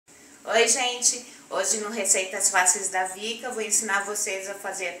Oi gente, hoje no Receitas Fáceis da Vicka vou ensinar vocês a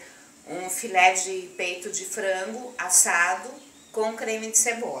fazer um filé de peito de frango assado com creme de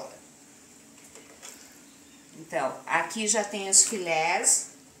cebola. Então, aqui já tem os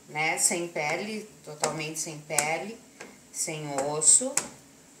filés, né, sem pele, totalmente sem pele, sem osso.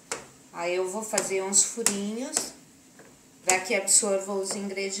 Aí eu vou fazer uns furinhos para que absorva os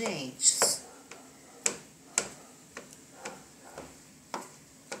ingredientes.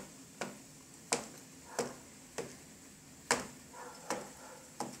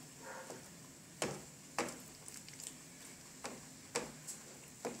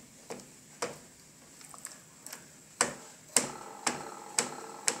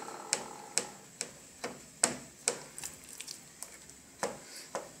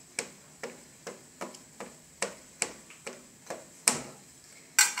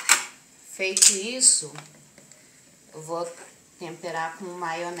 Feito isso, eu vou temperar com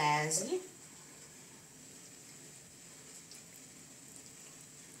maionese.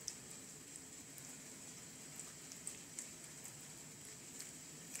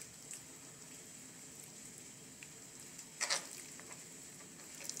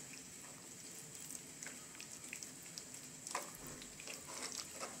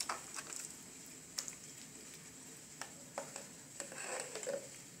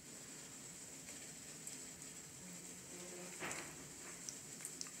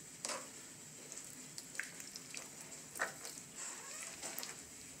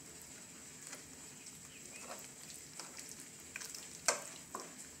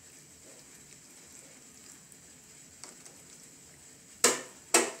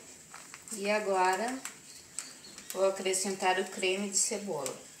 E agora, vou acrescentar o creme de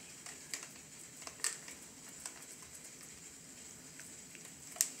cebola.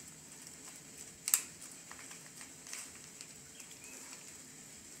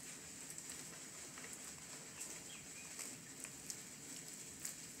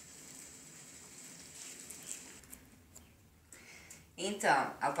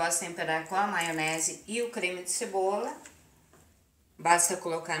 Então, após temperar com a maionese e o creme de cebola, basta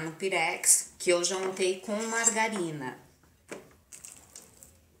colocar no pirex, que eu já untei com margarina.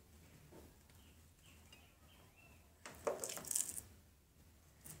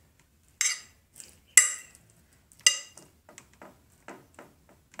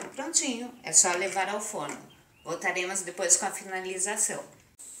 Prontinho, é só levar ao forno. Voltaremos depois com a finalização.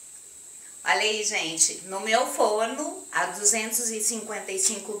 Olha aí, gente, no meu forno, a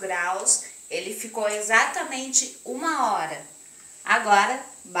 255 graus, ele ficou exatamente 1 hora. Agora,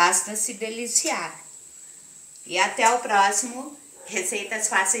 basta se deliciar. E até o próximo Receitas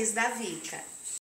Fáceis da Vicka.